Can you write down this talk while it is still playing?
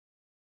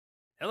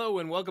Hello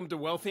and welcome to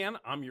Wealthier.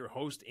 I'm your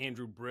host,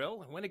 Andrew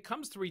Brill. And when it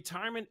comes to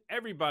retirement,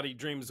 everybody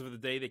dreams of the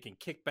day they can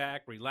kick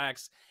back,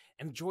 relax,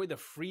 and enjoy the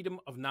freedom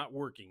of not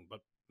working. But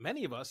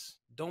many of us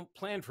don't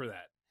plan for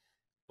that.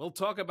 We'll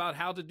talk about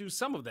how to do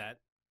some of that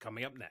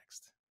coming up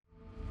next.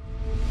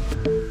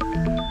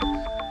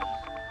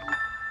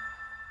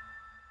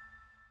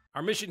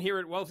 Our mission here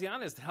at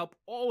Wealthier is to help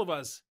all of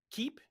us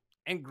keep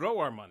and grow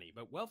our money.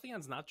 But Wealthier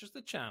is not just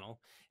a channel,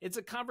 it's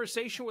a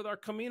conversation with our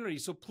community.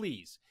 So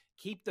please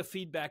keep the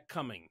feedback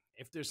coming.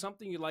 If there's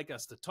something you'd like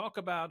us to talk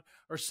about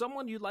or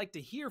someone you'd like to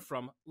hear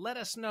from, let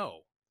us know.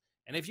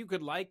 And if you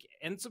could like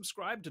and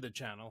subscribe to the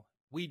channel,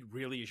 we'd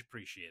really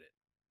appreciate it.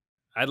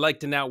 I'd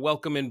like to now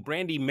welcome in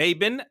Brandy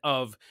Maben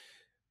of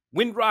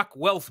WindRock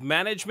Wealth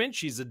Management.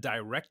 She's a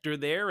director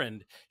there,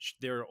 and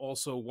they're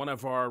also one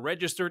of our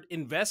registered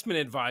investment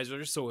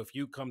advisors. So if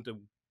you come to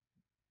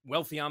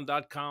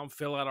wealthion.com,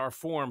 fill out our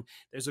form,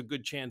 there's a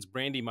good chance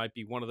Brandy might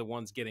be one of the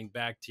ones getting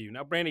back to you.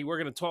 Now, Brandy, we're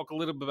going to talk a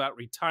little bit about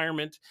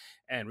retirement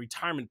and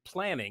retirement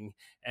planning.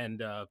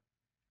 And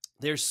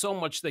there's so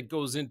much that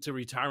goes into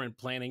retirement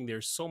planning.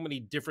 There's so many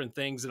different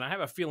things. And I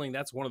have a feeling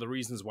that's one of the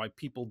reasons why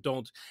people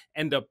don't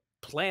end up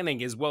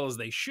planning as well as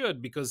they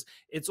should, because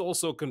it's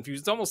also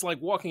confused. It's almost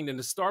like walking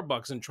into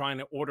Starbucks and trying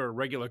to order a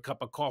regular cup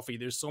of coffee.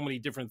 There's so many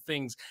different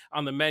things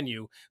on the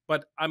menu,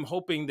 but I'm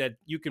hoping that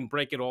you can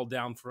break it all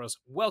down for us.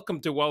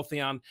 Welcome to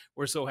Wealthion.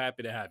 We're so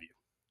happy to have you.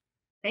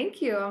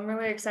 Thank you. I'm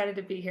really excited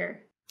to be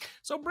here.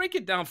 So break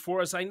it down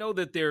for us. I know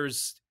that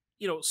there's,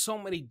 so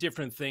many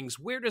different things.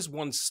 Where does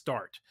one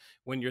start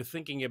when you're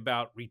thinking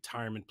about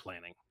retirement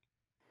planning?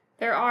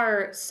 There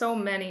are so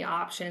many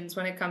options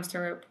when it comes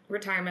to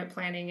retirement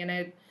planning, and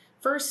it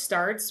first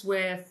starts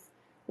with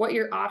what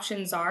your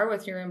options are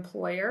with your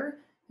employer.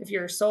 If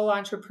you're a sole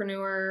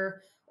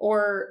entrepreneur,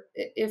 or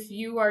if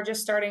you are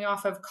just starting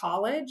off of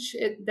college,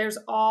 there's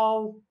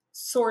all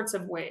sorts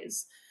of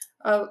ways.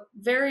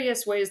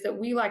 Various ways that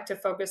we like to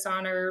focus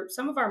on are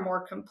some of our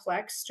more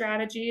complex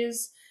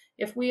strategies.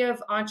 If we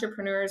have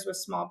entrepreneurs with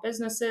small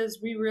businesses,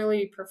 we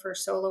really prefer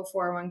solo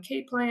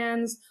 401k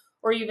plans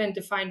or even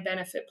defined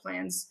benefit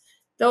plans.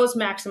 Those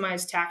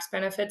maximize tax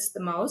benefits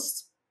the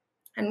most.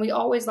 And we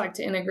always like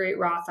to integrate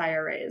Roth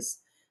IRAs.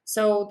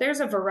 So there's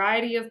a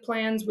variety of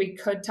plans we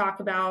could talk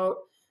about.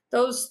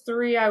 Those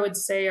three, I would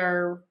say,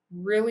 are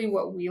really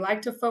what we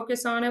like to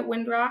focus on at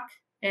WindRock.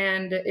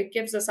 And it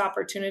gives us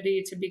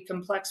opportunity to be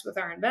complex with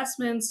our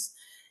investments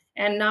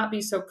and not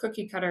be so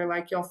cookie cutter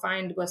like you'll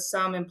find with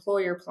some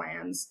employer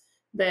plans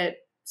that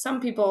some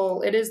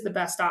people, it is the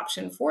best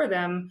option for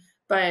them,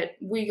 but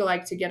we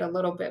like to get a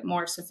little bit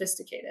more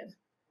sophisticated.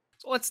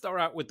 So let's start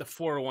out with the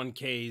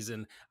 401ks.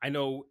 And I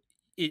know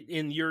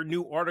in your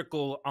new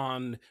article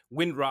on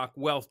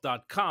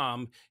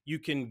windrockwealth.com, you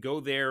can go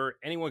there,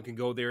 anyone can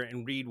go there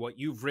and read what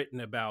you've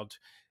written about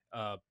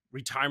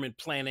retirement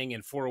planning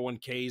and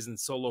 401ks and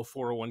solo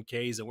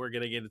 401ks. And we're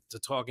going to get to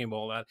talking about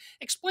all that.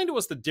 Explain to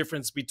us the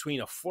difference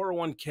between a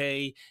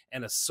 401k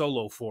and a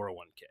solo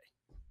 401k.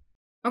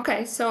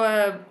 Okay, so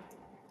a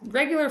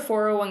regular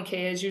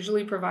 401k is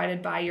usually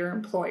provided by your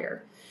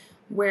employer,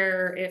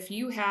 where if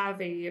you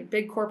have a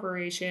big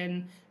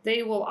corporation,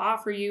 they will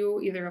offer you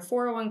either a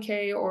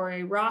 401k or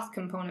a Roth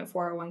component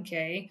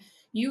 401k.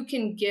 You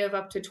can give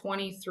up to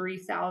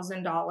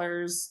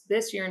 $23,000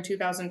 this year in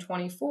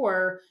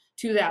 2024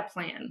 to that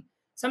plan.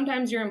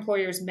 Sometimes your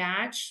employers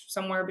match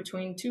somewhere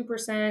between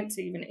 2%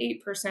 to even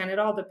 8%. It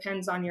all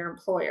depends on your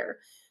employer.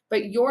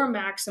 But your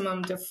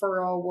maximum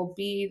deferral will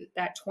be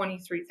that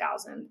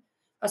 $23,000.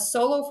 A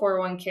solo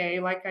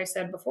 401k, like I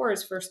said before,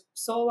 is for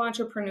sole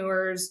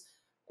entrepreneurs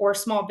or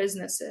small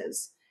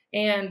businesses.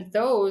 And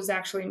those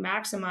actually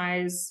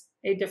maximize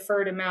a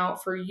deferred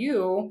amount for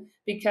you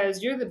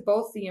because you're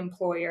both the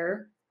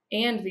employer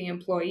and the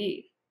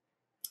employee.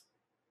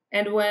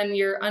 And when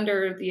you're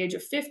under the age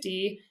of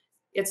 50,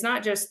 it's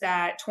not just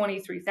that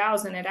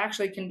 23,000, it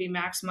actually can be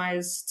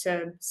maximized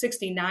to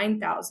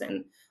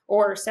 69,000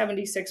 or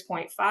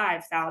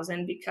 76.5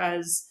 thousand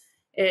because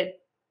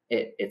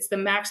it's the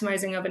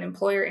maximizing of an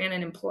employer and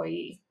an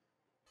employee.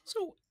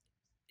 So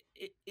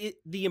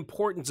the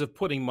importance of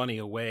putting money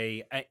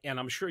away, and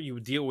I'm sure you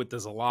deal with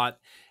this a lot.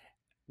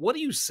 What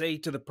do you say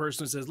to the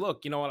person who says,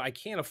 look, you know what, I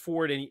can't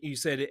afford, and you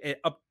said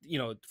up,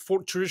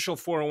 for traditional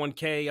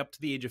 401k up to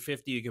the age of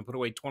 50, you can put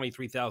away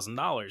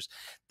 $23,000.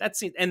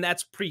 That's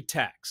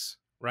pre-tax,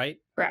 right?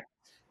 Correct.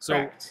 So,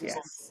 Correct.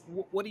 Yes.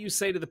 what do you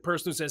say to the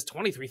person who says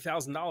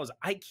 $23,000?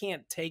 I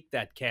can't take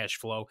that cash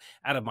flow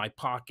out of my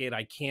pocket.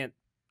 I can't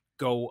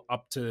go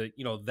up to,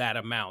 that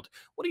amount.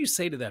 What do you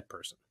say to that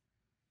person?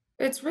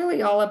 It's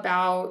really all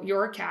about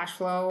your cash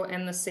flow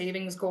and the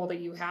savings goal that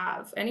you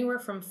have. Anywhere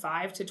from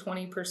 5 to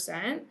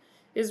 20%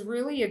 is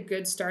really a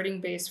good starting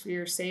base for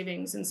your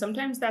savings. And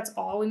sometimes that's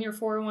all in your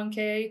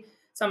 401k.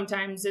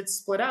 Sometimes it's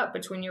split up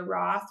between your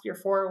Roth, your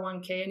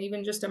 401k, and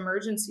even just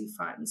emergency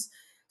funds.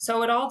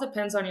 So it all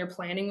depends on your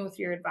planning with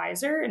your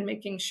advisor and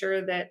making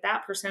sure that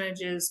that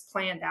percentage is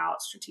planned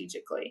out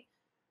strategically.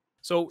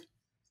 So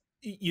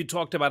you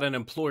talked about an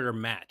employer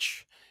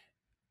match.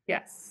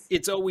 Yes.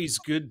 It's always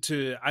good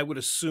to, I would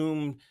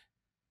assume,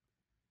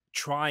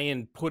 try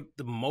and put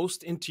the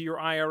most into your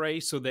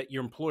IRA so that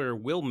your employer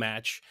will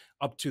match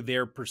up to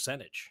their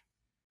percentage?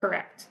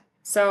 Correct.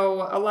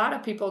 So a lot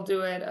of people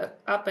do it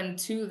up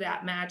into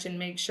that match and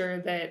make sure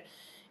that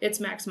it's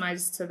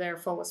maximized to their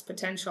fullest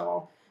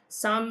potential.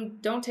 Some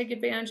don't take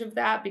advantage of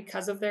that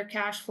because of their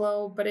cash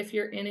flow, but if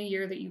you're in a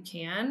year that you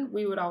can,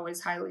 we would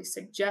always highly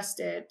suggest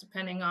it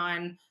depending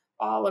on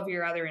all of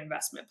your other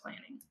investment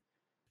planning.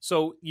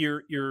 So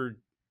your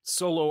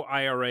solo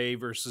IRA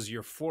versus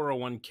your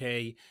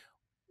 401k,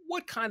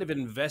 what kind of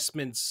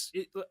investments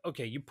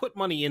okay, you put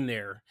money in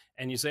there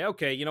and you say,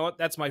 okay, you know what,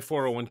 that's my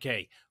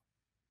 401k.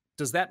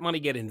 Does that money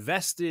get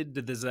invested?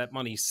 Does that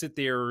money sit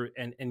there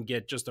and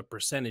get just a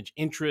percentage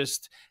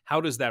interest?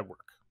 How does that work?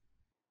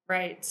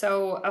 Right.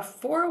 So a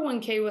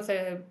 401k with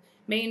a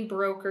main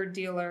broker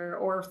dealer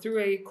or through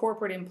a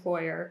corporate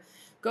employer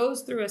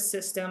goes through a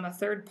system, a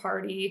third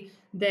party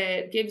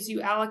that gives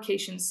you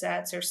allocation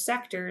sets or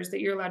sectors that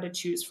you're allowed to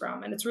choose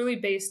from. And it's really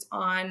based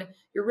on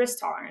your risk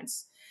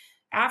tolerance.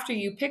 After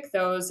you pick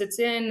those, it's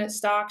in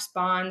stocks,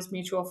 bonds,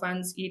 mutual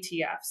funds,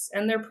 ETFs,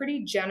 and they're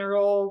pretty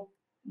general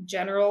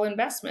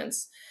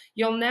investments.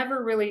 You'll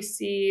never really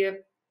see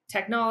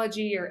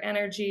technology or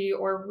energy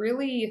or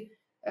really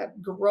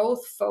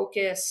growth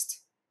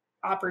focused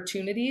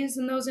opportunities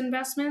in those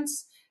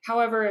investments.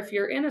 However, if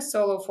you're in a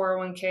solo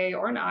 401k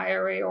or an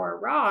IRA or a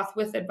Roth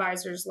with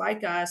advisors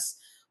like us,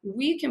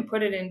 we can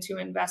put it into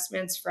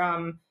investments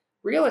from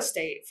real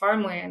estate,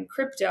 farmland,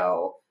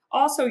 crypto,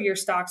 also your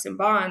stocks and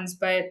bonds,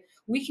 but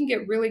we can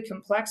get really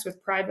complex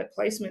with private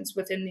placements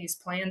within these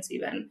plans,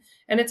 even.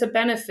 And it's a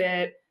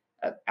benefit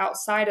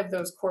outside of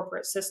those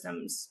corporate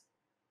systems.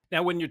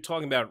 Now, when you're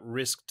talking about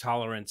risk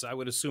tolerance, I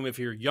would assume if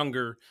you're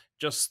younger,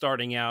 just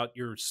starting out,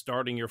 you're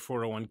starting your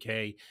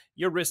 401k,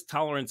 your risk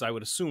tolerance, I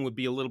would assume, would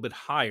be a little bit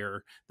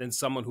higher than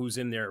someone who's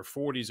in their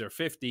 40s or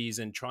 50s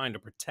and trying to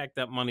protect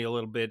that money a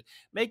little bit,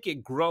 make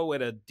it grow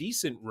at a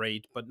decent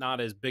rate, but not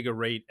as big a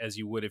rate as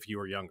you would if you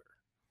were younger.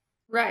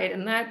 Right.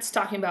 And that's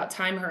talking about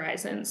time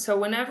horizon. So,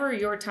 whenever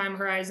your time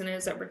horizon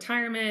is at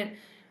retirement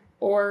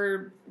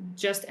or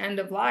just end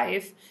of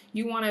life,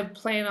 you want to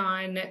plan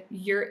on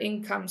your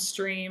income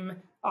stream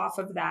off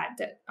of that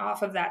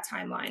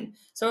timeline.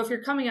 So if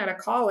you're coming out of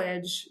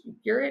college,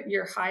 you're at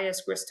your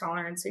highest risk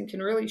tolerance and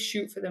can really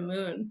shoot for the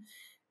moon.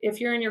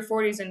 If you're in your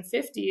 40s and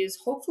 50s,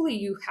 hopefully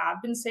you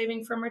have been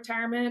saving from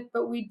retirement,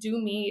 but we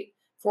do meet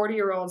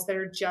 40-year-olds that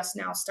are just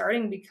now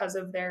starting because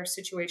of their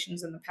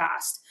situations in the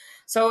past.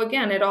 So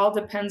again, it all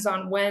depends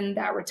on when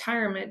that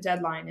retirement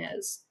deadline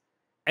is.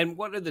 And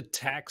what are the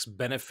tax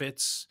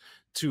benefits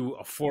to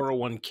a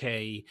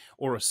 401k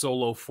or a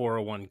solo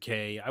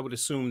 401k? I would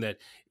assume that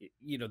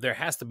there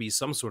has to be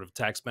some sort of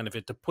tax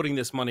benefit to putting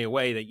this money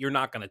away that you're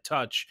not going to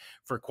touch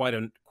for quite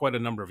a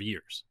number of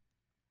years.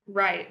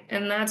 Right.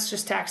 And that's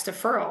just tax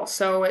deferral.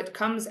 So it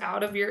comes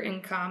out of your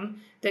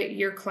income that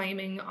you're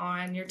claiming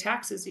on your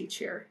taxes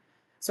each year.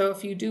 So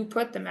if you do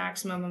put the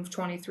maximum of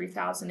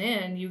 23,000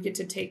 in, you get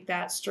to take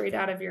that straight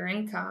out of your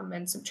income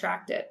and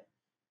subtract it.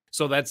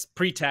 So that's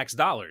pre-tax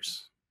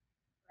dollars.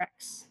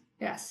 Correct.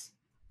 Yes.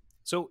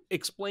 So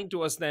explain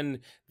to us then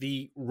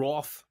the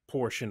Roth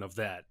portion of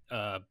that.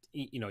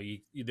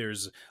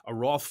 There's a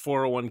Roth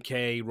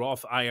 401k,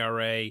 Roth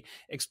IRA.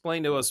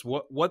 Explain to us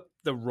what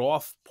the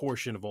Roth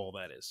portion of all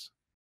that is.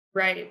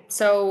 Right.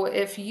 So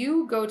if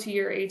you go to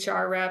your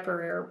HR rep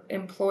or your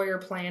employer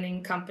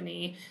planning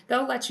company,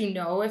 they'll let you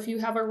know if you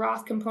have a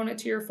Roth component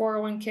to your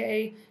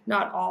 401k.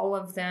 Not all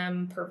of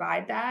them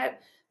provide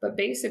that, but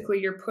basically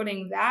you're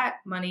putting that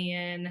money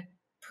in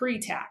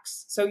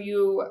pre-tax. So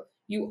you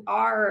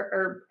are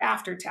or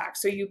after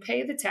tax. So you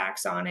pay the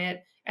tax on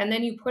it and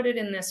then you put it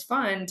in this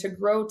fund to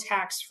grow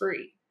tax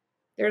free.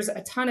 There's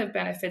a ton of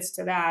benefits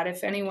to that.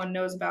 If anyone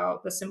knows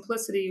about the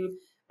simplicity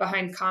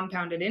behind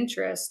compounded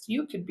interest,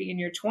 you could be in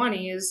your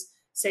 20s,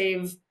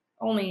 save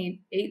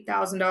only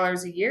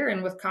 $8,000 a year,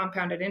 and with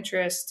compounded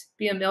interest,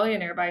 be a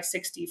millionaire by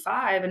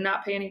 65 and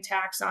not pay any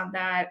tax on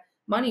that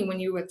money when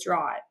you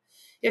withdraw it.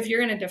 If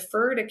you're in a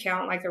deferred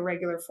account like a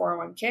regular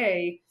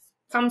 401k,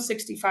 come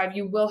 65,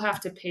 you will have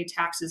to pay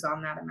taxes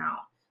on that amount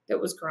that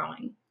was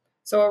growing.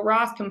 So a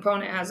Roth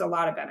component has a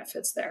lot of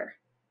benefits there.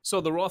 So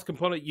the Roth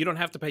component, you don't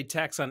have to pay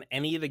tax on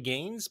any of the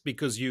gains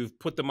because you've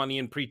put the money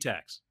in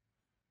pre-tax.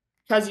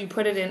 Because you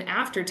put it in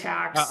after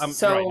tax. Right,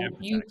 So after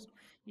you, tax.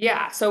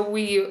 yeah, so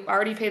we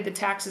already paid the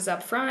taxes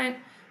up front,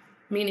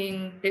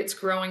 meaning it's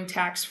growing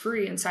tax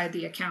free inside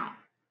the account.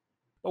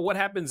 But what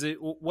happens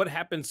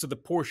to the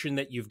portion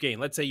that you've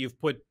gained? Let's say you've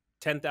put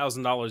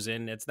 $10,000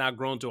 in, it's now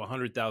grown to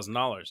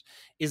 $100,000.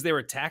 Is there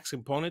a tax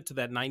component to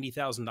that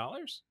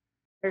 $90,000?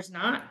 There's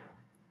not.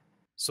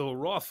 So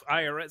Roth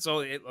IRA.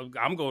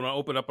 I'm going to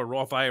open up a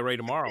Roth IRA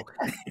tomorrow,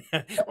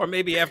 or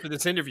maybe after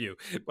this interview.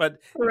 But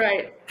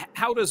Right.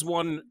 how does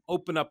one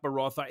open up a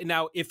Roth IRA?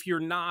 Now, if you're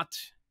not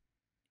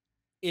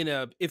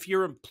if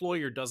your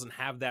employer doesn't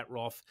have that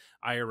Roth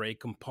IRA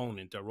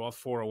component, a Roth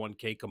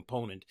 401k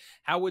component,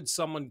 how would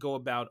someone go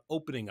about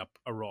opening up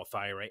a Roth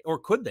IRA, or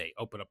could they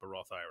open up a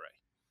Roth IRA?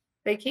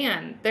 They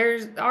can.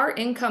 There are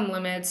income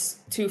limits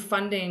to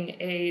funding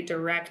a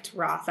direct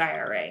Roth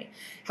IRA.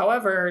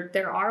 However,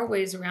 there are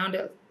ways around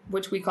it,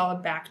 which we call a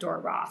backdoor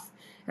Roth.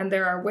 And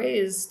there are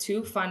ways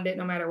to fund it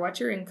no matter what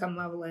your income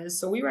level is.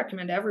 So we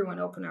recommend everyone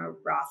open a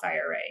Roth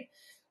IRA.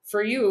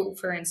 For you,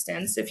 for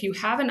instance, if you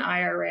have an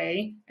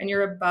IRA and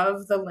you're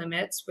above the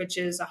limits, which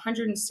is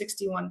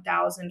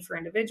 161,000 for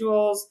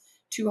individuals,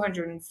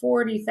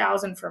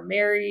 240,000 for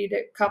married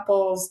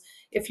couples,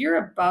 if you're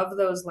above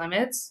those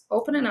limits,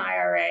 open an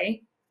IRA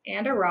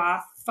and a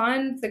Roth,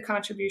 fund the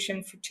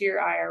contribution to your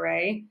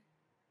IRA.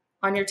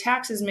 On your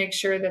taxes, make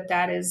sure that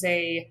that is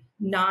a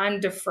non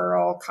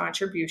deferral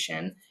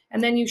contribution,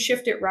 and then you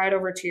shift it right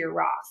over to your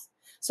Roth.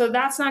 So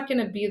that's not going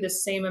to be the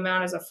same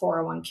amount as a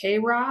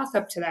 401k Roth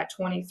up to that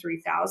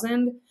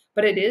 23,000,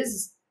 but it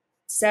is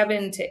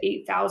 $7,000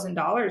 to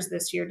 $8,000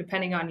 this year,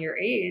 depending on your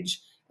age,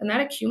 and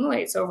that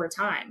accumulates over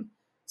time.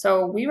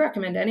 So we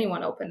recommend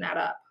anyone open that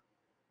up.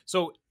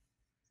 So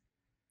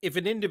if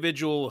an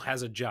individual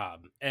has a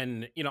job,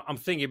 and I'm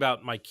thinking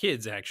about my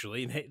kids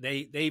actually,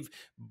 they've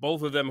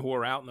both of them who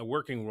are out in the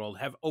working world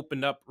have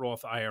opened up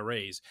Roth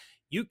IRAs.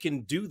 You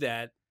can do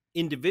that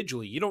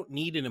individually. You don't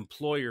need an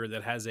employer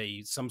that has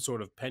some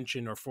sort of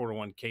pension or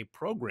 401k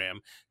program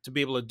to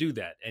be able to do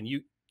that. And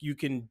you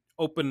can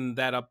open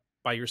that up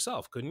by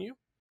yourself, couldn't you?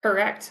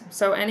 Correct.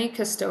 So any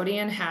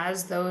custodian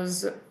has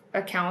those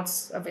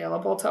accounts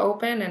available to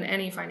open, and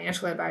any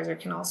financial advisor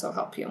can also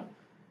help you.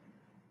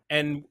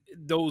 And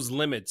those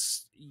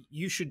limits,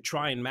 you should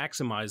try and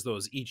maximize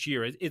those each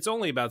year. It's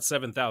only about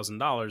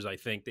 $7,000, I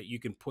think, that you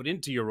can put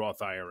into your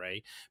Roth IRA,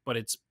 but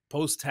it's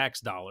post-tax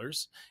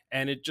dollars,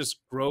 and it just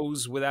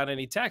grows without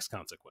any tax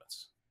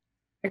consequence.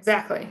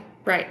 Exactly.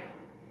 Right.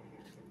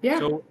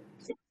 Yeah.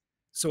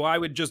 So I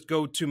would just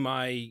go to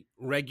my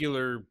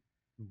regular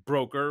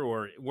broker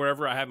or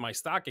wherever I have my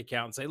stock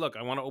account and say, look,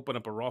 I want to open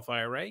up a Roth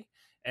IRA,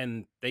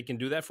 and they can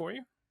do that for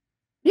you.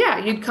 Yeah,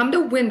 you'd come to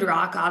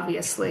WindRock,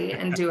 obviously,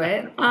 and do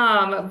it.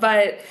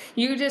 But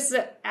you just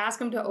ask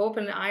them to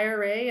open an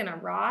IRA and a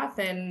Roth,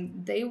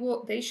 and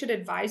they should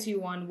advise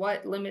you on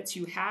what limits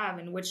you have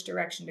and which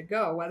direction to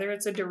go, whether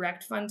it's a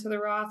direct fund to the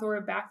Roth or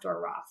a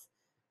backdoor Roth.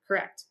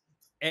 Correct.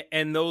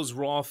 And those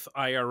Roth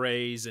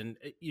IRAs, and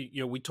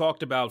we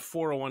talked about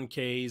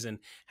 401ks and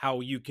how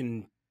you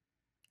can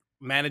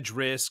manage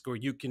risk, or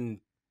you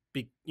can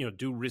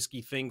do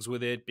risky things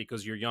with it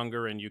because you're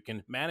younger and you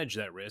can manage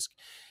that risk.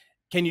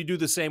 Can you do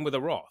the same with a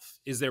Roth?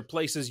 Is there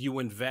places you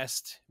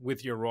invest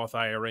with your Roth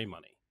IRA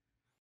money?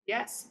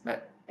 Yes,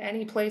 but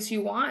any place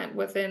you want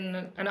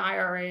within an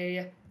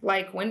IRA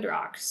like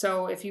WindRock.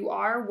 So if you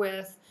are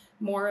with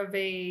more of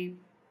a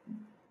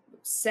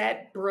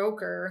set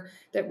broker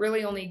that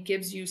really only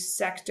gives you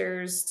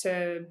sectors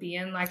to be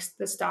in, like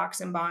the stocks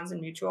and bonds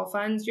and mutual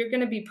funds, you're going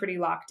to be pretty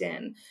locked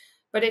in.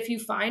 But if you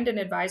find an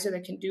advisor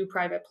that can do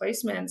private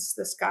placements,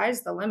 the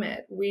sky's the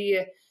limit.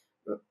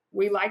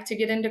 We like to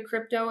get into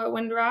crypto at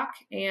WindRock,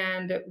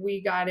 and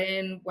we got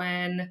in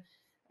when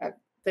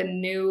the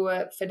new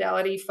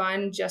Fidelity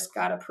fund just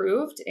got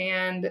approved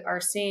and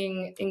are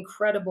seeing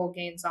incredible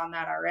gains on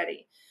that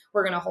already.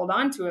 We're going to hold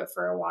on to it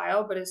for a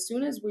while, but as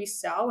soon as we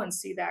sell and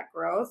see that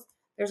growth,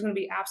 there's going to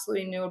be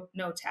absolutely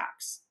no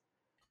tax.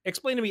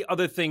 Explain to me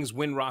other things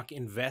WindRock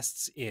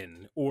invests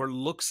in or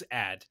looks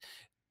at.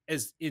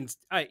 As in,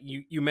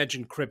 you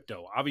mentioned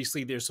crypto.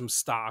 Obviously, there's some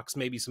stocks,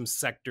 maybe some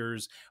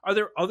sectors. Are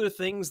there other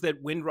things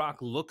that WindRock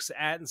looks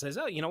at and says,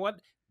 "Oh, you know what?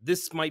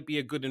 This might be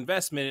a good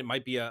investment. It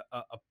might be a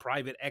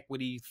private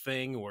equity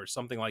thing or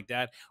something like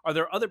that." Are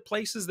there other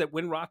places that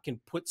WindRock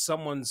can put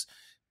someone's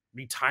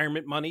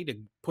retirement money to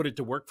put it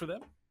to work for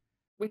them?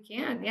 We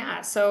can,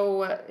 yeah.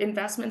 So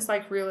investments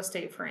like real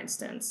estate, for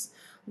instance,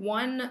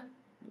 one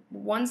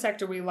one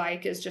sector we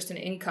like is just an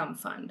income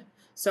fund.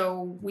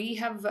 So we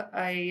have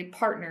a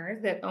partner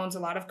that owns a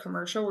lot of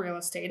commercial real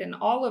estate, and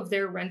all of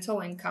their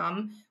rental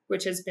income,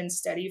 which has been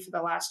steady for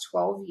the last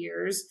 12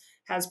 years,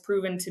 has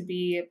proven to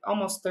be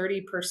almost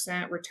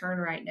 30% return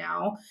right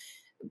now.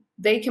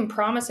 They can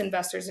promise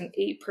investors an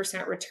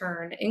 8%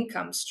 return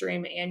income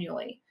stream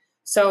annually.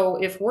 So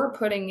if we're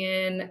putting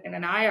in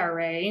an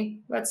IRA,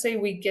 let's say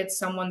we get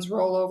someone's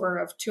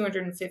rollover of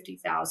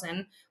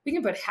 250,000, we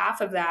can put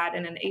half of that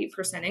in an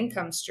 8%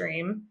 income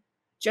stream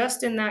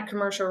just in that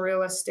commercial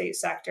real estate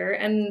sector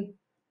and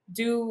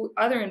do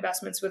other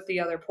investments with the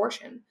other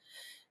portion.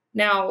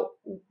 Now,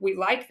 we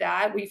like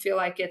that. We feel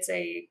like it's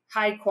a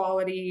high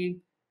quality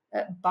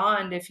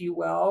bond, if you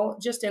will,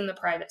 just in the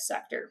private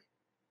sector.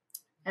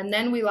 And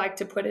then we like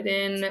to put it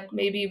in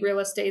maybe real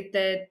estate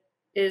that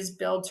is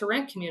build to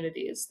rent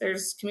communities.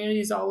 There's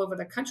communities all over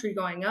the country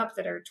going up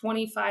that are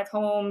 25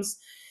 homes,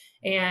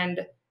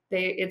 and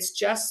it's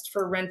just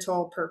for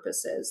rental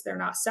purposes. They're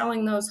not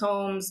selling those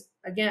homes.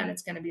 Again,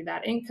 it's going to be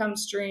that income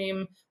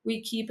stream.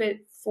 We keep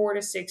it 4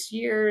 to 6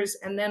 years.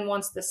 And then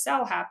once the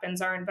sell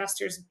happens, our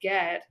investors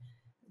get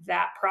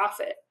that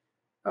profit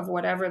of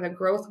whatever the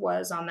growth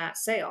was on that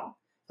sale.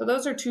 So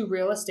those are two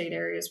real estate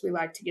areas we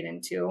like to get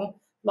into.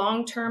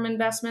 Long-term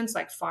investments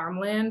like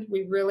farmland.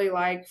 We really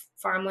like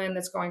farmland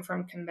that's going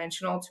from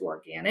conventional to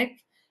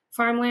organic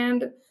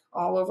farmland.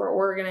 all over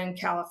Oregon and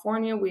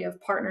California. We have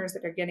partners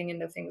that are getting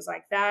into things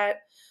like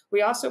that.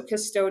 We also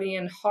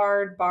custodian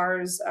hard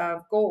bars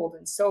of gold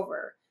and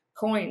silver,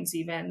 coins,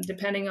 even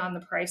depending on the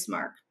price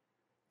mark.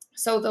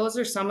 So, those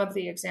are some of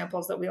the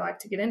examples that we like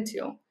to get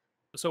into.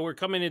 So we're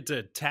coming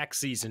into tax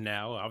season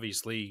now.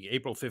 Obviously,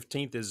 April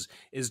 15th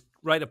is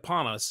right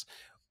upon us.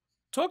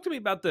 Talk to me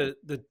about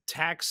the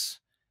tax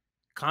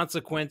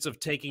consequence of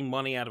taking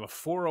money out of a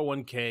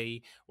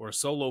 401k or a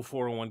solo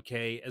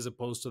 401k as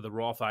opposed to the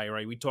Roth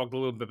IRA. We talked a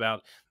little bit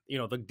about,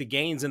 the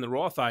gains in the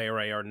Roth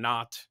IRA are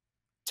not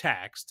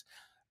taxed,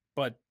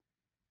 but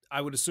I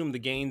would assume the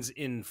gains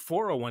in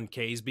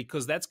 401ks,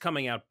 because that's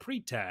coming out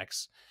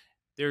pre-tax,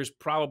 there's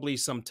probably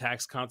some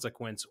tax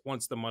consequence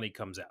once the money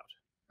comes out.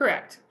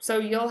 Correct. So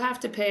you'll have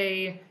to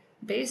pay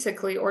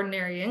basically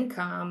ordinary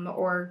income,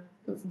 or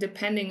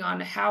depending on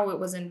how it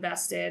was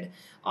invested,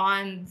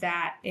 on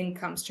that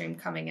income stream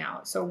coming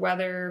out. So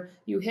whether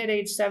you hit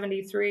age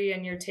 73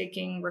 and you're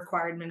taking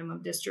required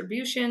minimum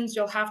distributions,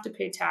 you'll have to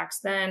pay tax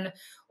then,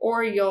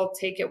 or you'll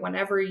take it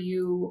whenever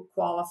you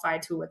qualify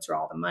to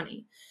withdraw the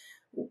money.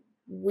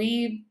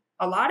 We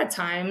a lot of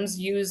times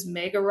use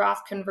mega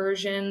Roth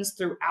conversions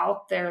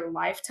throughout their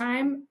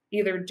lifetime,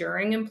 either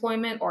during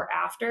employment or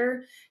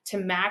after, to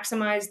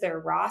maximize their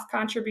Roth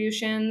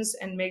contributions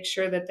and make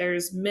sure that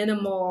there's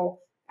minimal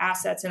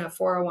assets in a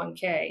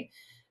 401k.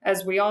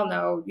 As we all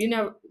know,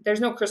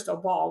 there's no crystal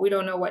ball. We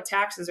don't know what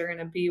taxes are going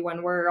to be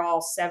when we're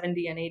all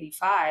 70 and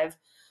 85.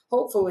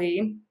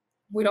 Hopefully,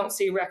 we don't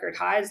see record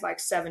highs like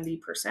 70%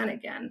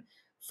 again.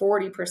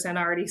 40%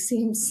 already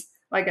seems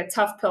like a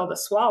tough pill to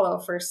swallow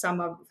for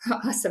some of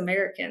us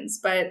Americans,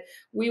 but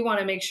we want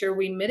to make sure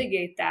we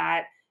mitigate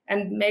that.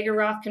 And mega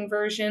Roth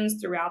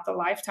conversions throughout the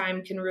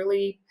lifetime can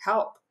really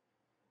help.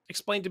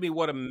 Explain to me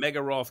what a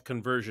mega Roth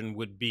conversion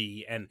would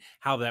be and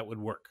how that would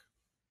work.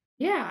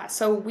 Yeah,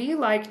 so we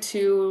like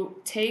to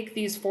take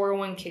these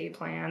 401k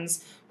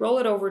plans, roll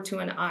it over to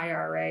an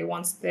IRA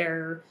once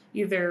they're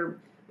either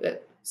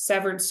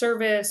severed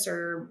service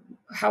or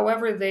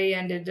however they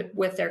ended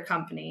with their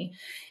company,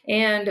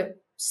 and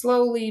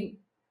slowly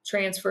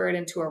transfer it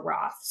into a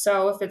Roth.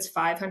 So if it's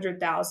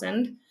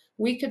 500,000,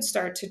 we could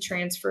start to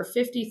transfer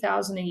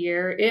 50,000 a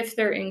year if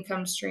their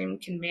income stream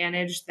can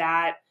manage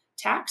that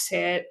tax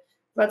hit.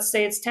 Let's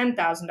say it's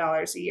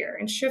 $10,000 a year,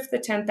 and shift the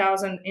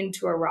 10,000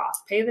 into a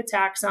Roth, pay the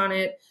tax on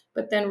it,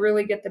 but then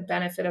really get the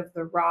benefit of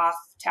the Roth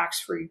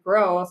tax-free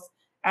growth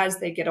as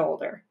they get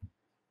older.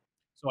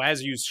 So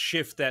as you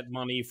shift that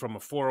money from a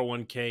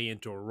 401k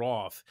into a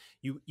Roth,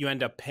 you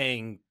end up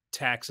paying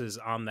taxes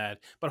on that,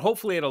 but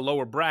hopefully at a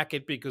lower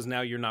bracket because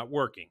now you're not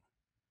working.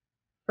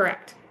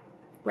 Correct.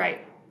 Right.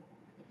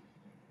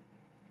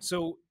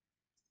 So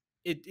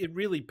it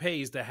really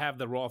pays to have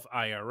the Roth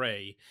IRA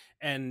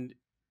and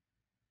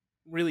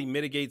really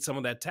mitigate some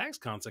of that tax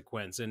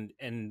consequence,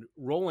 and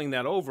rolling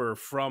that over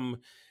from,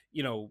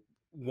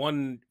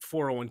 one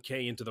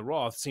 401k into the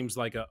Roth seems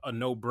like a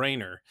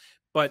no-brainer.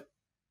 But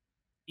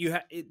you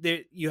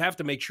have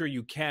to make sure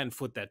you can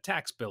foot that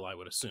tax bill, I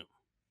would assume.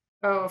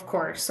 Oh, of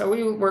course. So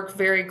we work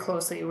very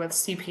closely with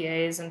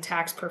CPAs and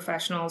tax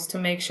professionals to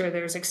make sure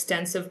there's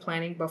extensive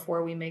planning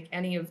before we make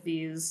any of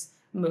these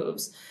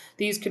moves.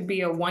 These could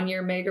be a 1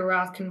 year mega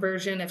Roth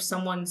conversion if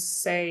someone,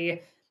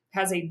 say,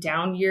 has a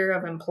down year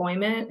of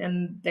employment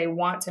and they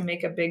want to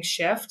make a big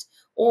shift,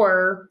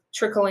 or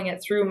trickling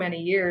it through many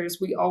years.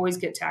 We always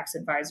get tax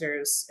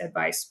advisors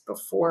advice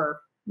before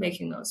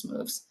making those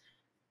moves.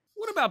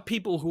 What about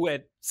people who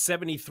at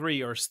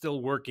 73 are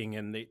still working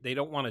and they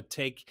don't want to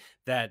take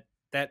that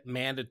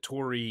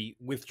mandatory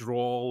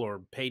withdrawal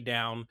or pay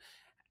down?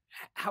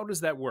 How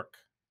does that work?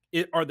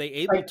 Are they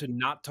able Like to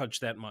not touch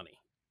that money?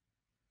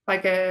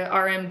 like a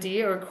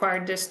RMD, or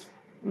required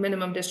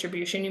minimum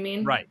distribution, you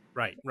mean? Right,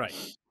 right, right.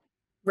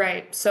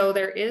 Right. So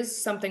there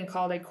is something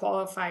called a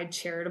qualified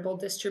charitable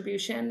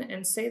distribution,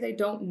 and say they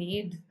don't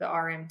need the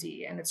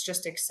RMD and it's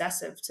just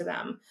excessive to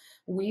them.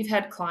 We've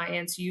had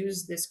clients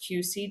use this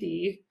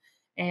QCD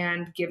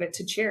and give it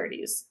to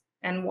charities.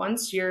 And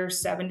once you're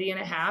 70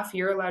 and a half,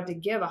 you're allowed to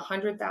give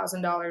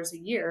 $100,000 a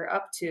year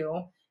up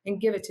to,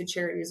 and give it to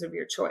charities of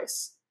your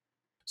choice.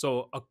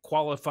 So a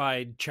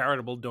qualified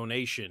charitable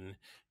donation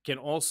can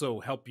also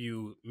help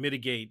you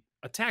mitigate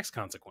a tax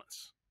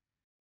consequence.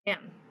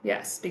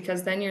 Yes,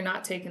 because then you're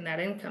not taking that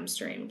income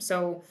stream.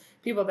 So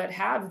people that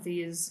have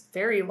these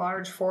very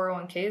large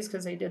 401ks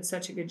because they did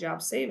such a good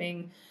job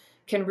saving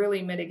can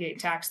really mitigate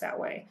tax that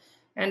way.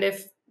 And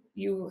if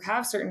you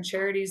have certain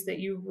charities that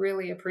you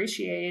really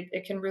appreciate,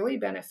 it can really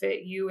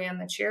benefit you and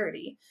the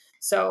charity.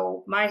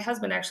 So my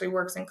husband actually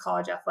works in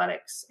college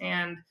athletics,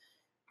 and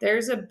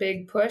there's a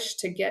big push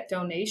to get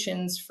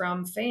donations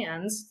from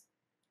fans,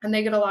 and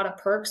they get a lot of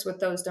perks with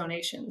those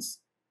donations,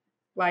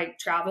 like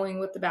traveling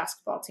with the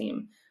basketball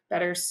team,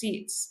 better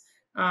seats.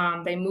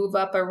 They move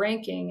up a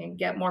ranking and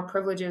get more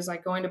privileges,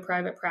 like going to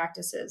private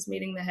practices,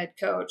 meeting the head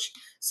coach.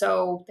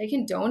 So they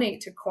can donate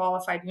to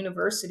qualified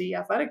university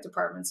athletic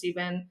departments,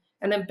 even,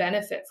 and then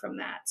benefit from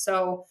that.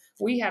 So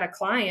we had a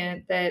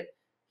client that,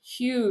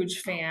 huge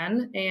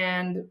fan,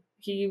 and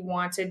he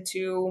wanted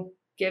to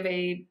give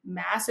a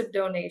massive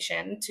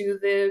donation to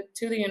the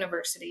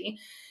university,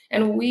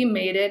 and we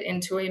made it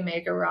into a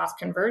mega Roth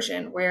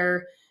conversion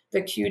where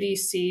the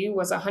QDC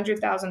was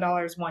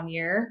 $100,000 one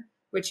year,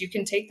 which you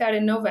can take that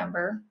in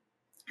November,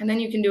 and then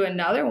you can do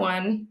another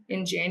one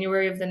in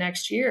January of the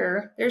next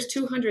year. There's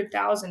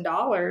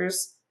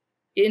 $200,000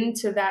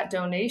 into that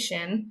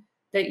donation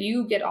that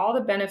you get all the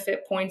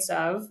benefit points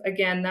of.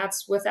 Again,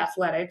 that's with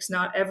athletics.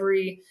 Not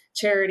every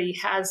charity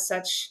has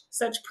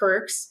such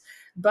perks,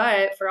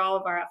 but for all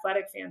of our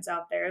athletic fans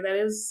out there,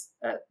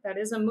 that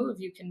is a move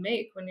you can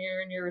make when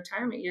you're in your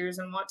retirement years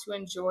and want to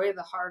enjoy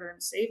the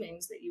hard-earned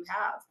savings that you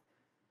have.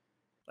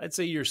 Let's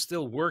say you're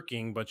still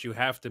working, but you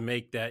have to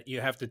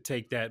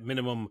take that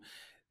minimum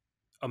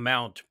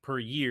amount per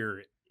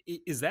year.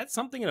 Is that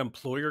something an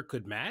employer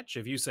could match?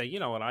 If you say, you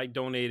know what, I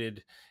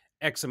donated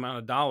X amount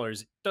of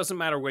dollars, it doesn't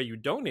matter where you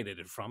donated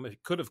it from.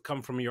 It could have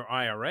come from your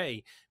IRA.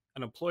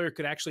 An employer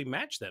could actually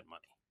match that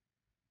money.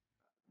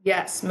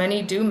 Yes,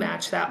 many do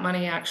match that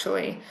money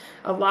actually.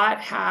 A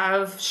lot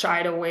have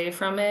shied away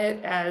from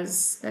it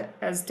as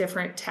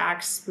different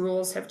tax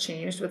rules have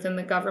changed within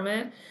the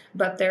government,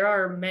 but there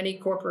are many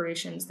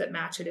corporations that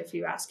match it if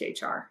you ask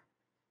HR.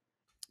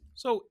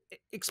 So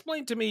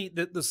explain to me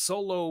the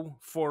solo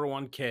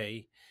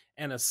 401k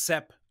and a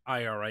SEP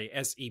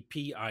IRA,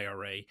 SEP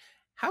IRA.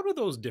 How do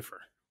those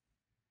differ?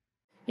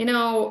 You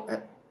know,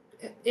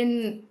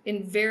 in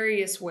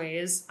various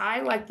ways,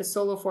 I like the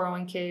solo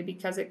 401k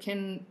because it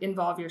can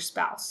involve your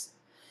spouse.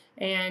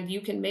 And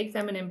you can make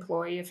them an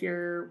employee if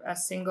you're a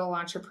single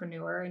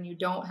entrepreneur and you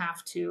don't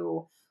have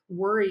to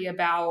worry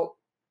about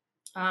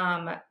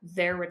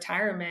their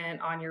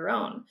retirement on your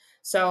own.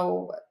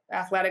 So,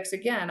 athletics,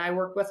 again, I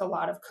work with a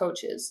lot of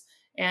coaches,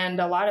 and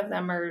a lot of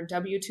them are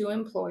W 2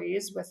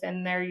 employees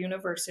within their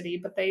university,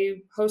 but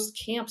they host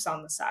camps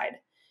on the side.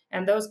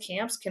 And those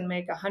camps can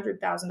make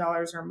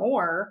 $100,000 or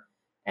more.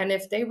 And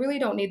if they really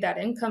don't need that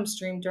income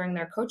stream during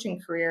their coaching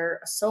career,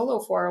 a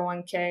solo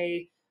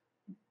 401k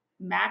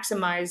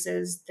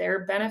maximizes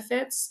their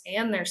benefits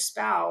and their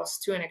spouse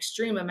to an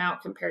extreme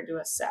amount compared to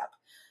a SEP.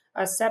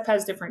 A SEP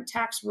has different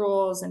tax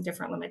rules and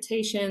different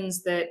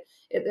limitations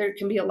there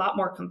can be a lot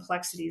more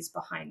complexities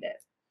behind it.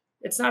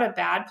 It's not a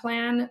bad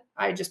plan.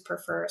 I just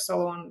prefer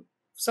solo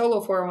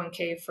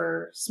 401k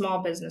for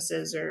small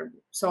businesses or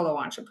solo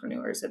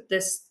entrepreneurs at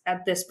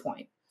this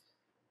point.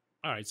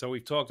 All right, so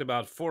we've talked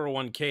about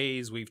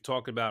 401ks, we've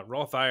talked about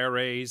Roth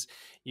IRAs.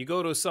 You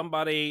go to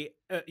somebody,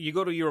 you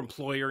go to your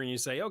employer and you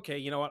say, okay,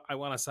 you know what, I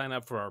want to sign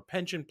up for our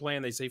pension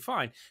plan. They say,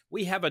 fine,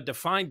 we have a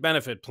defined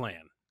benefit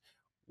plan.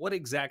 What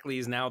exactly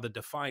is now the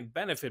defined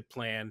benefit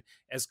plan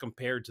as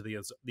compared to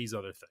these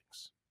other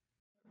things?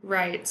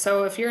 Right.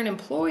 So if you're an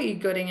employee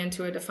getting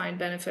into a defined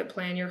benefit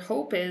plan, your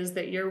hope is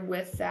that you're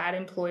with that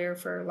employer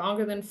for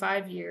longer than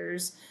 5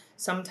 years,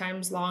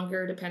 sometimes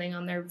longer, depending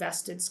on their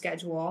vested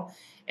schedule,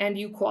 and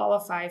you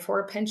qualify for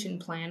a pension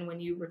plan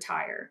when you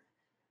retire.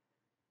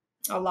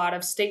 A lot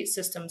of state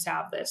systems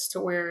have this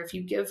to where if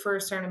you give for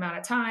a certain amount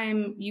of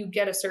time, you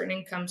get a certain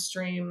income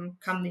stream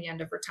come the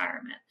end of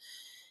retirement.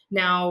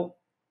 Now,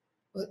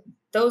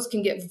 those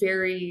can get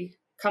very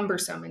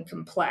cumbersome and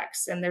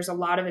complex, and there's a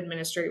lot of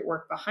administrative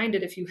work behind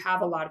it if you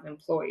have a lot of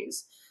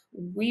employees.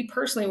 We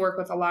personally work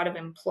with a lot of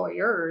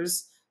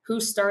employers who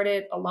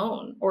started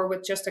alone or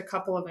with just a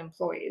couple of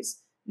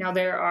employees. Now,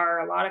 there are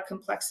a lot of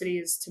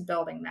complexities to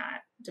building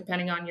that,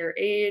 depending on your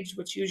age,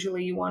 which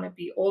usually you want to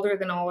be older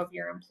than all of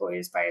your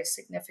employees by a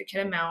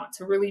significant amount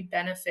to really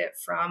benefit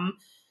from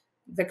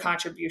the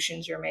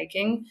contributions you're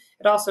making.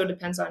 It also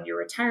depends on your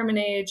retirement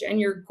age and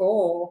your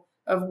goal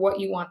of what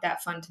you want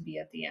that fund to be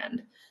at the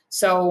end.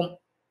 So,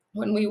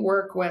 when we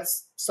work with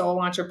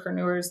sole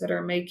entrepreneurs that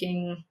are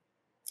making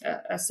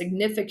a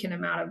significant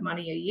amount of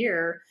money a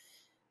year,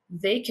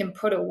 they can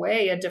put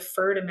away a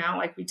deferred amount,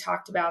 like we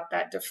talked about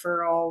that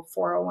deferral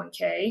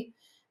 401k.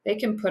 They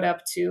can put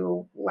up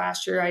to,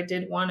 last year I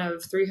did one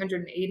of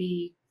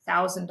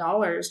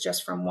 $380,000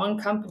 just from one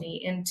company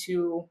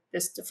into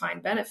this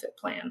defined benefit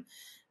plan.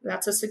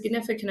 That's a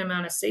significant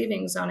amount of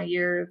savings on a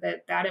year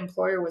that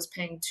employer was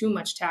paying too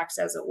much tax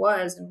as it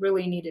was and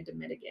really needed to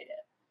mitigate it.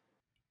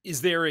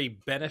 Is there a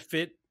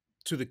benefit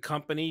to the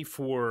company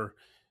for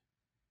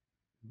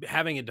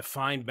having a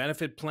defined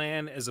benefit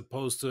plan as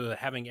opposed to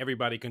having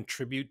everybody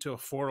contribute to a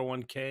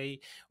 401k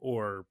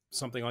or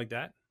something like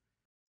that?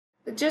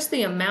 Just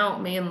the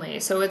amount mainly.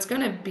 So it's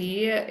going to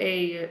be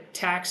a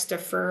tax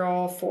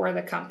deferral for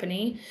the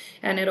company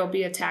and it'll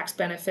be a tax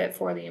benefit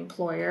for the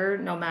employer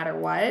no matter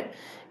what.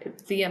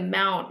 The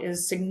amount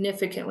is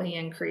significantly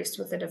increased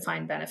with a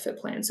defined benefit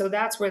plan. So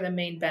that's where the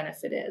main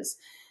benefit is.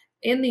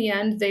 In the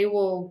end, they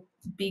will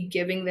be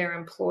giving their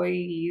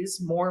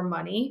employees more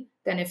money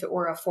than if it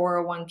were a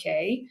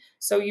 401k.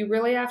 So you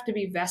really have to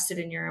be vested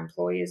in your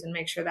employees and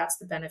make sure that's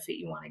the benefit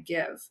you want to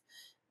give.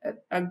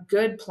 A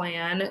good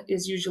plan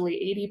is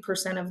usually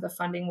 80% of the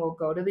funding will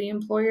go to the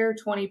employer,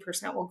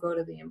 20% will go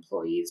to the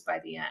employees by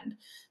the end.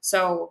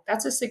 So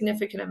that's a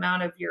significant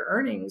amount of your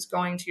earnings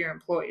going to your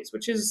employees,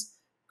 which is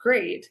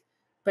great,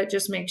 but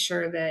just make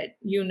sure that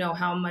you know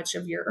how much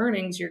of your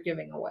earnings you're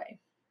giving away.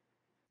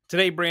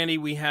 Today, Brandy,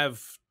 we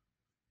have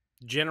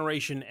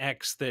Generation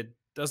X that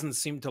doesn't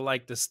seem to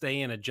like to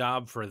stay in a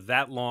job for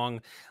that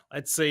long.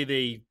 Let's say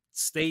they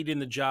stayed in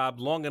the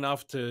job long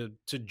enough to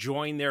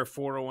join their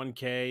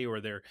 401k or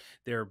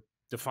their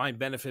defined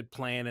benefit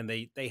plan, and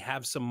they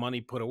have some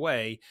money put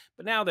away,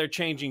 but now they're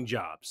changing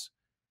jobs.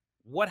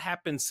 What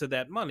happens to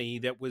that money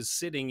that was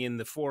sitting in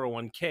the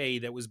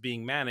 401k that was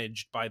being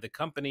managed by the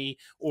company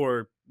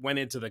or went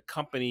into the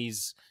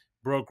company's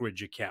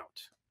brokerage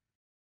account?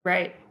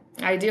 Right.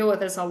 I deal with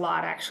this a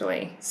lot,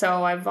 actually.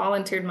 So I've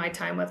volunteered my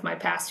time with my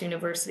past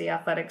university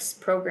athletics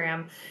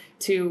program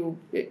to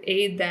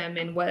aid them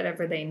in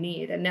whatever they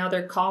need. And now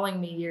they're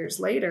calling me years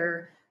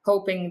later,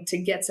 hoping to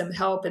get some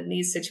help in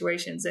these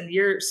situations. And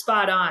you're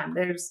spot on.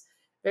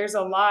 There's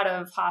a lot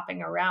of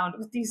hopping around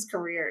with these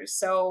careers.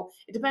 So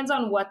it depends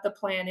on what the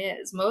plan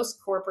is.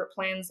 Most corporate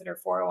plans that are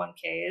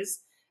 401ks,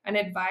 an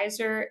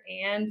advisor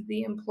and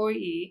the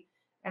employee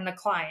and the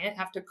client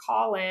have to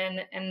call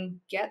in and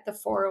get the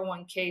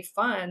 401k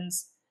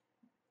funds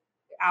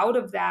out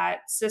of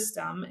that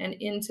system and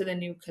into the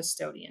new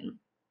custodian.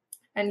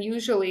 And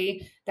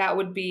usually that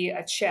would be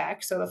a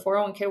check. So the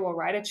 401k will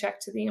write a check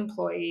to the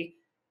employee,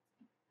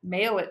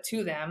 mail it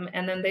to them,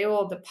 and then they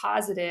will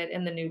deposit it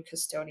in the new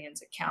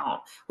custodian's account,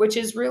 which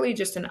is really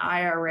just an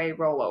IRA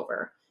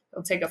rollover.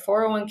 They'll take a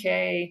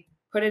 401k,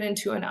 put it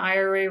into an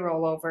IRA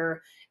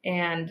rollover,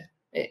 and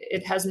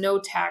it has no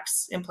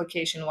tax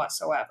implication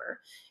whatsoever.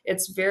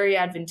 It's very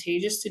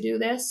advantageous to do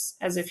this,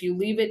 as if you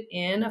leave it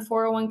in a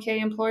 401k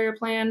employer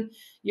plan,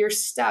 you're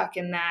stuck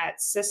in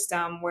that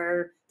system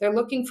where they're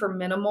looking for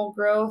minimal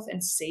growth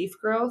and safe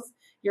growth.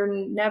 You're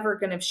never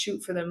going to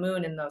shoot for the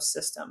moon in those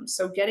systems.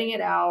 So getting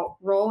it out,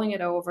 rolling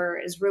it over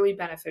is really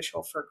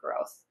beneficial for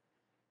growth.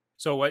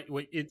 So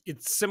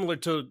it's similar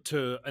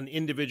to an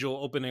individual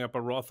opening up a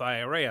Roth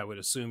IRA. I would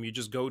assume you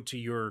just go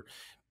to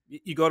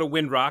you go to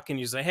WindRock and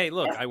you say, "Hey,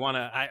 look, Yes. I want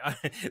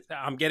to.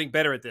 I'm getting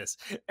better at this."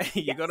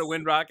 You go to Yes.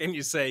 WindRock and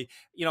you say,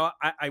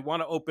 I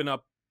want to open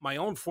up my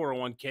own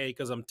 401k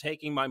because I'm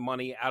taking my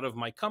money out of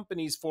my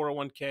company's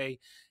 401k.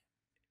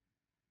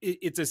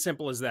 It's as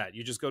simple as that.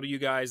 You just go to you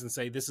guys and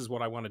say, "This is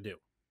what I want to do."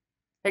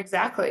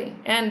 Exactly.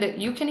 And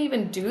you can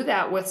even do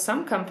that with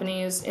some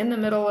companies in the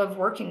middle of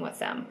working with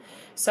them.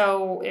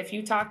 So if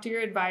you talk to your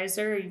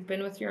advisor, you've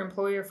been with your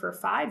employer for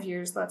 5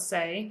 years, let's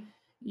say,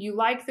 you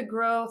like the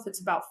growth, it's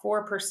about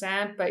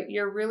 4%, but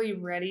you're really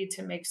ready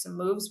to make some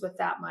moves with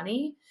that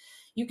money.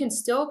 You can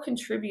still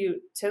contribute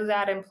to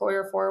that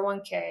employer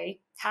 401k,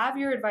 have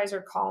your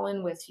advisor call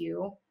in with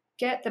you,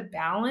 get the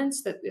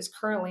balance that is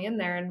currently in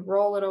there and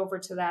roll it over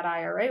to that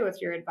IRA with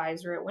your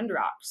advisor at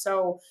WindRock.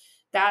 So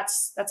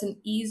that's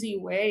an easy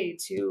way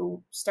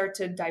to start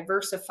to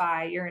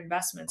diversify your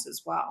investments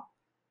as well.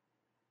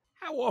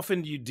 How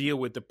often do you deal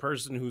with the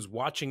person who's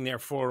watching their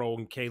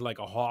 401k like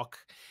a hawk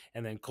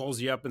and then calls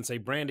you up and say,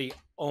 "Brandy,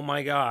 oh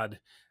my God,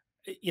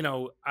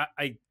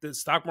 I the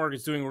stock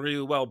market's doing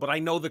really well, but I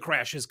know the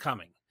crash is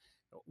coming.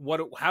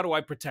 How do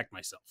I protect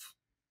myself?"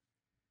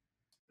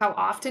 How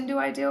often do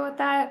I deal with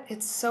that?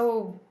 It's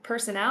so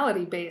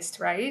personality based,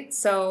 right?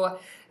 So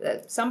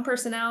some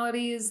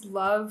personalities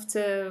love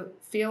to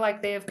feel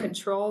like they have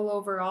control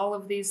over all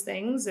of these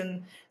things,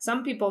 and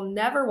some people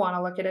never want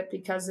to look at it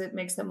because it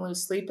makes them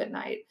lose sleep at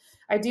night.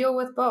 I deal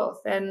with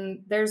both,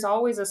 and there's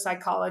always a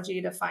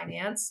psychology to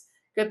finance.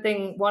 Good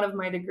thing one of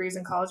my degrees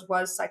in college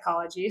was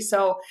psychology,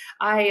 so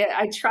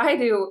I try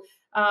to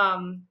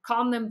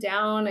calm them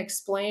down,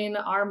 explain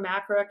our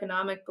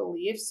macroeconomic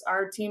beliefs.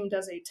 Our team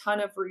does a ton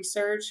of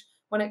research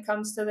when it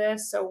comes to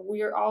this. So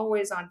we're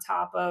always on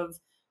top of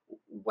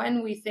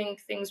when we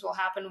think things will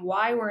happen,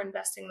 why we're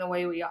investing the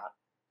way we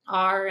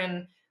are,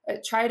 and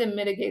try to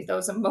mitigate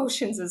those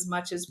emotions as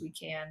much as we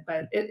can.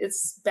 But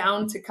it's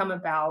bound to come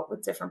about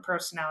with different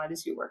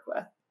personalities you work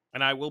with.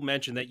 And I will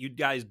mention that you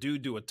guys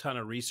do a ton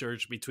of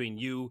research between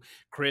you,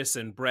 Chris,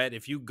 and Brett.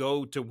 If you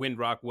go to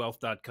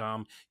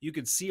windrockwealth.com, you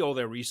can see all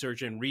their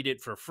research and read it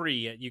for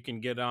free. You can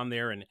get on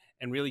there and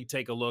really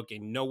take a look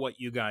and know what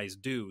you guys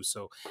do.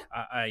 So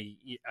I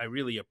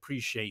really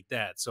appreciate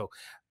that. So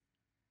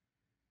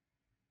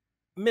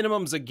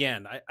minimums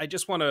again. I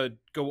just want to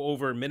go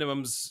over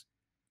minimums.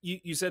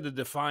 You said the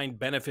defined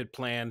benefit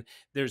plan.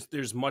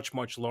 There's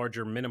much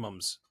larger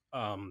minimums.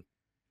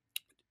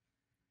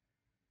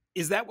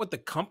 Is that what the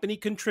company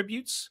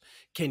contributes?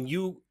 Can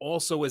you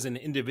also, as an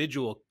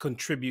individual,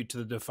 contribute to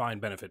the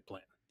defined benefit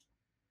plan?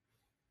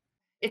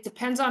 It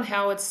depends on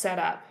how it's set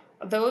up.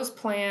 Those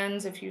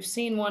plans, if you've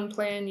seen one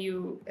plan,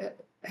 you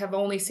have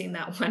only seen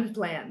that one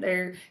plan.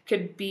 There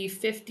could be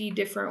 50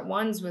 different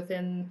ones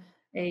within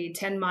a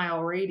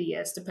 10-mile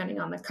radius, depending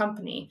on the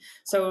company.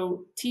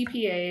 So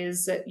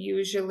TPAs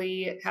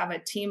usually have a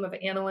team of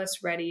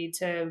analysts ready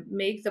to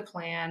make the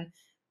plan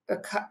a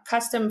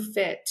custom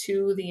fit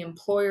to the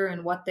employer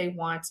and what they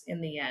want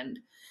in the end.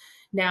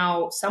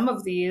 Now, some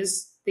of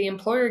these, the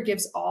employer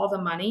gives all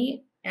the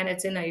money and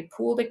it's in a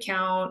pooled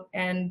account,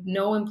 and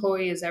no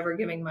employee is ever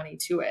giving money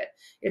to it.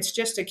 It's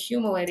just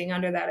accumulating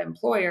under that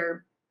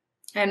employer.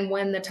 And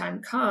when the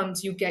time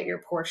comes, you get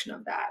your portion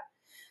of that.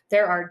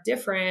 there are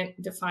different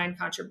defined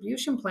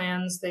contribution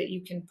plans that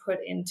you can put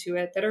into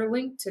it that are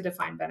linked to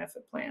defined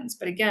benefit plans.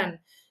 But again,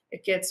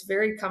 it gets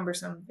very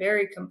cumbersome,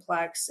 very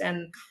complex,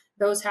 and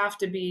those have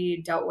to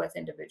be dealt with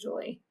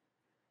individually.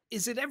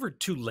 Is it ever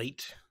too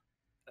late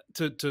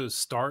to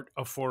start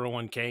a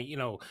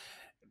 401k?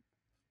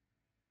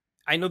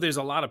 I know there's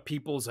a lot of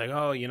people say,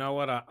 "Oh, you know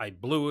what? I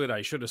blew it.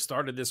 I should have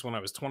started this when I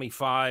was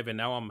 25, and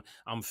now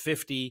I'm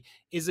 50."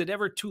 Is it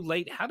ever too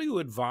late? How do you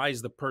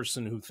advise the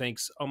person who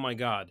thinks, "Oh my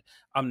God,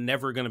 I'm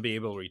never going to be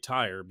able to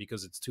retire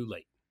because it's too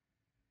late"?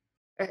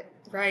 Uh,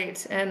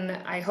 Right. And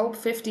I hope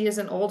 50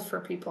 isn't old for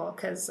people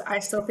because I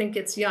still think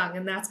it's young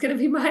and that's going to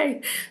be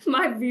my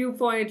my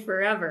viewpoint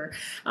forever.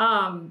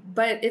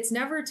 But it's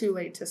never too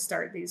late to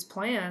start these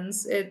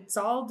plans. It's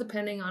all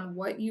depending on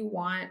what you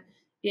want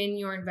in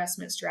your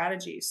investment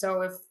strategy.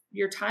 So if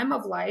your time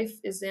of life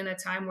is in a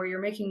time where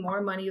you're making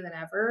more money than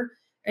ever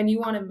and you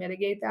want to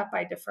mitigate that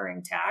by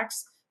deferring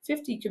tax,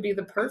 50 could be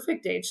the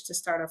perfect age to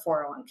start a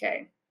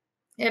 401k.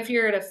 If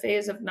you're at a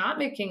phase of not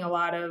making a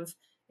lot of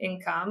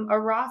income, a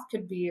Roth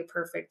could be a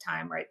perfect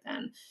time right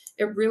then.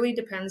 It really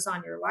depends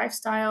on your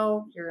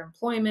lifestyle, your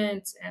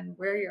employment, and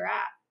where you're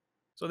at.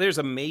 So there's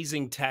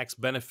amazing tax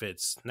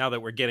benefits now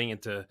that we're getting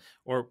into,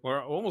 or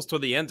we're almost to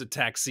the end of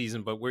tax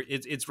season, but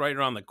it's right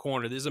around the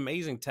corner. There's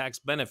amazing tax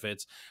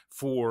benefits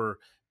for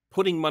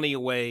putting money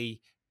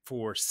away,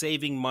 for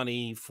saving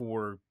money,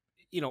 for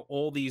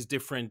all these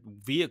different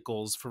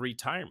vehicles for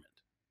retirement.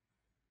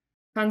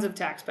 Tons of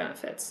tax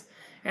benefits.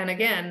 And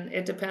again,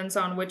 it depends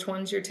on which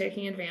ones you're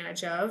taking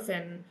advantage of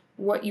and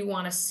what you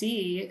want to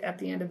see at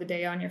the end of the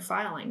day on your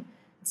filing.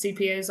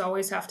 CPAs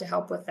always have to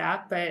help with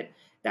that, but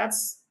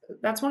that's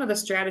that's one of the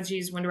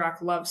strategies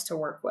WindRock loves to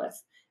work with.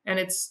 And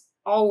it's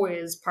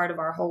always part of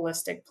our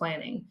holistic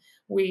planning.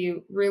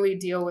 We really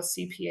deal with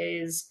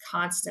CPAs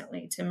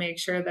constantly to make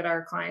sure that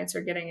our clients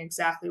are getting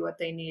exactly what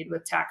they need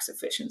with tax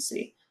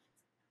efficiency.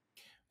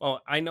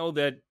 Well, I know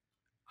that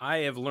I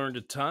have learned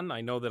a ton.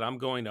 I know that I'm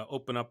going to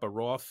open up a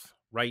Roth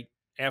right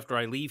after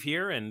I leave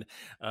here, and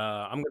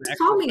I'm going to Just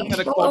call I'm me. going to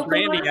We'll call open one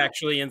Brandy up.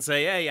 actually and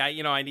say, "Hey,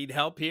 I need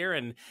help here,"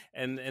 and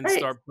Right.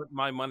 start putting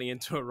my money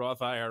into a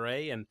Roth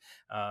IRA. And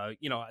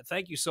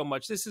thank you so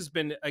much. This has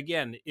been,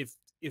 again,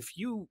 if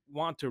you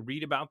want to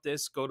read about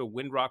this, go to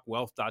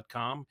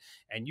windrockwealth.com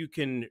and you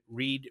can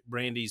read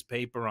Brandy's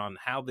paper on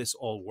how this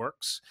all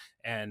works.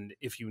 And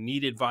if you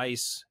need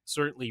advice,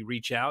 certainly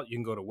reach out. You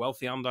can go to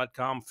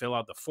wealthier.com, fill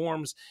out the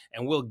forms,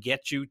 and we'll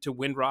get you to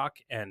WindRock.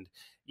 And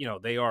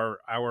they are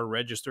our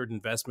registered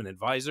investment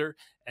advisor.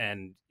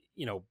 And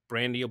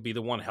Brandy will be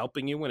the one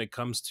helping you when it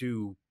comes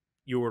to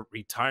your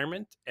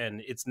retirement.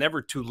 And it's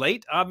never too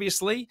late,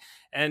 obviously.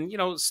 And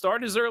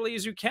start as early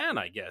as you can,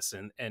 I guess.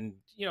 And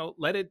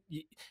let it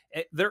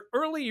the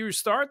earlier you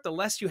start, the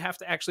less you have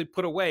to actually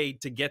put away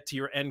to get to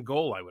your end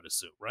goal, I would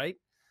assume, right?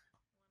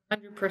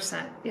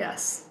 100%.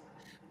 Yes.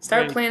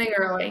 Start Brandy, planning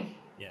early.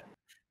 yeah.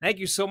 Thank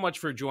you so much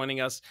for joining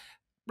us.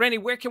 Brandy,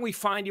 where can we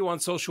find you on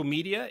social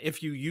media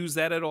if you use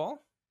that at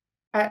all?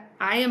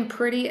 I am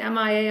pretty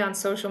MIA on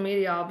social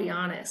media, I'll be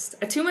honest.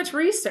 Too much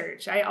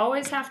research. I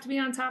always have to be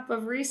on top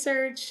of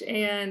research,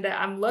 and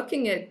I'm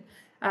looking at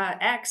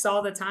X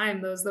all the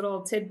time. Those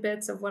little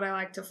tidbits of what I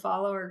like to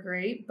follow are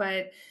great,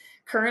 but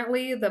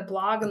currently the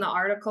blog and the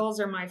articles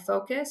are my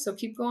focus. So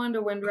keep going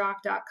to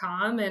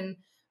windrock.com and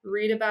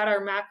read about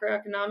our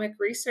macroeconomic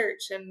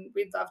research, and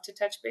we'd love to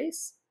touch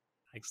base.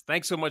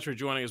 Thanks so much for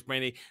joining us,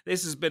 Brandy.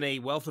 This has been a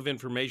wealth of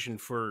information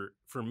for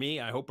me.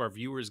 I hope our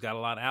viewers got a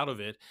lot out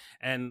of it.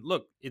 And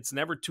look, it's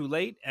never too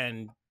late.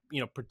 And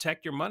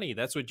protect your money.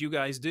 That's what you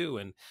guys do.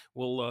 And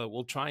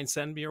we'll try and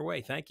send me your way.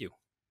 Thank you.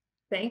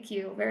 Thank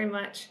you very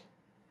much.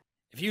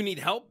 If you need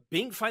help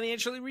being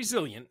financially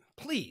resilient,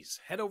 please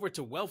head over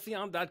to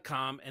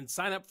wealthion.com and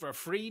sign up for a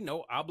free,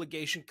 no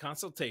obligation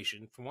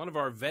consultation from one of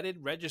our vetted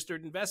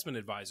registered investment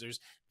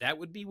advisors. That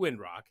would be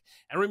WindRock.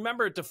 And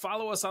remember to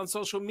follow us on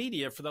social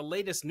media for the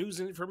latest news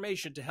and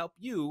information to help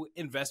you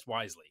invest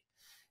wisely.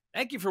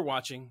 Thank you for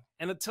watching.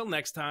 And until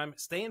next time,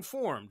 stay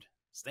informed,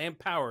 stay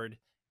empowered,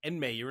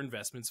 and may your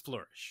investments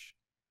flourish.